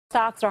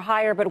Stocks are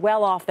higher but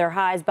well off their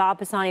highs. Bob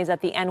Pisani is at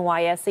the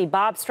NYSE.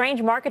 Bob,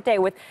 strange market day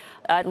with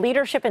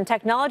leadership in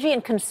technology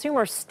and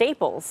consumer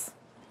staples.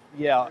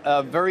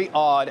 Yeah, very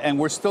odd. And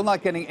we're still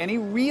not getting any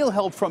real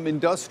help from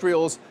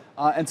industrials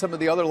and some of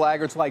the other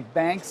laggards like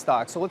bank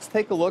stocks. So let's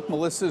take a look.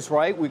 Melissa's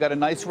right. We got a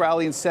nice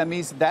rally in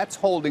semis. That's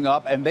holding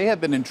up, and they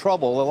have been in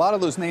trouble. A lot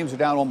of those names are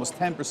down almost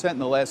 10% in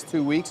the last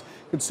 2 weeks.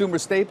 Consumer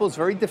staples,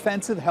 very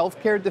defensive.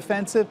 Healthcare,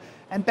 defensive.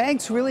 And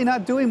banks really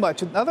not doing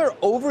much. Another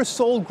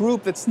oversold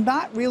group that's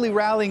not really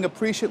rallying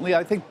appreciably.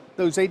 I think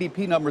those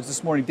ADP numbers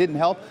this morning didn't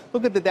help.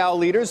 Look at the Dow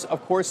leaders.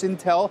 Of course,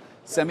 Intel,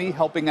 semi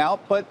helping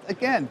out. But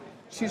again,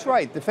 she's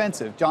right,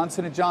 defensive.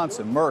 Johnson &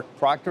 Johnson, Merck,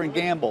 Procter &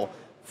 Gamble,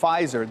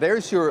 Pfizer.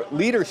 There's your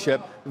leadership.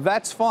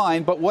 That's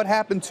fine. But what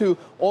happened to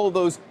all of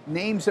those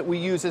names that we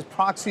use as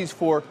proxies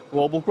for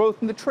global growth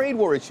and the trade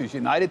war issues?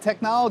 United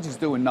Technologies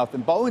doing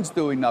nothing. Boeing's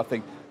doing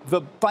nothing.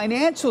 The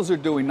financials are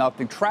doing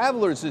nothing.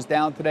 Travelers is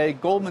down today.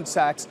 Goldman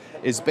Sachs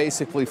is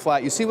basically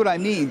flat. You see what I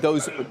mean?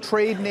 Those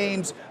trade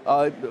names,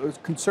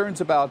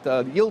 concerns about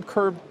yield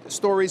curve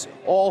stories,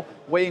 all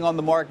weighing on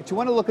the market. You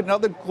want to look at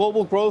another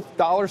global growth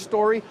dollar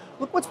story?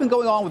 Look what's been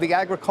going on with the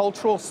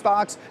agricultural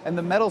stocks and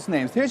the metals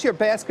names. Here's your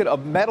basket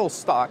of metal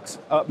stocks,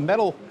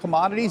 metal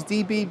commodities.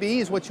 DBB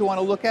is what you want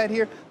to look at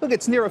here. Look,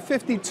 it's near a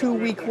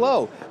 52-week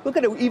low. Look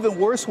at an even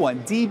worse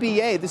one,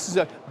 DBA. This is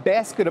a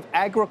basket of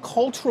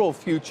agricultural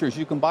futures.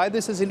 You can buy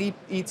this as an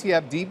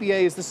ETF.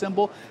 DBA is the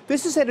symbol.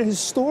 This is at a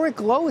historic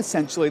low,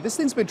 essentially. This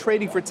thing's been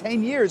trading for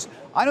 10 years.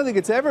 I don't think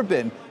it's ever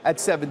been at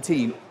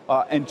 17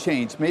 and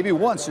change, maybe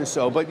once or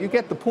so, but you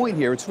get the point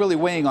here. It's really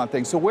weighing on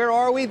things. So where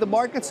are we? The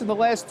markets in the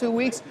last 2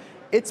 weeks,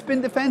 it's been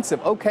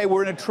defensive. Okay,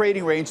 we're in a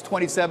trading range,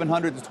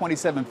 2,700 to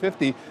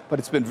 2,750, but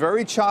it's been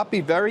very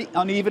choppy, very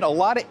uneven, a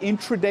lot of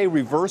intraday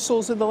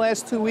reversals in the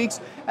last 2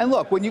 weeks. And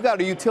look, when you got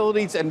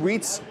utilities and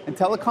REITs and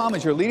telecom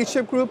as your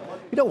leadership group,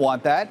 you don't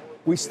want that.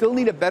 We still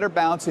need a better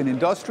bounce in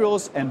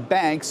industrials and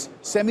banks.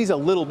 Semi's a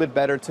little bit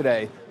better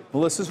today.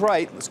 Melissa's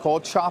right. It's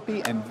called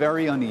choppy and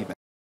very uneven.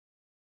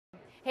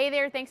 Hey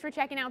there, thanks for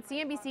checking out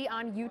CNBC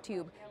on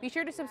YouTube. Be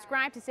sure to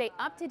subscribe to stay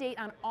up to date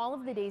on all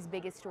of the day's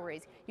biggest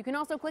stories. You can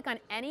also click on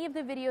any of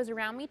the videos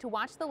around me to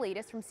watch the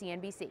latest from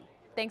CNBC.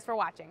 Thanks for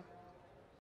watching.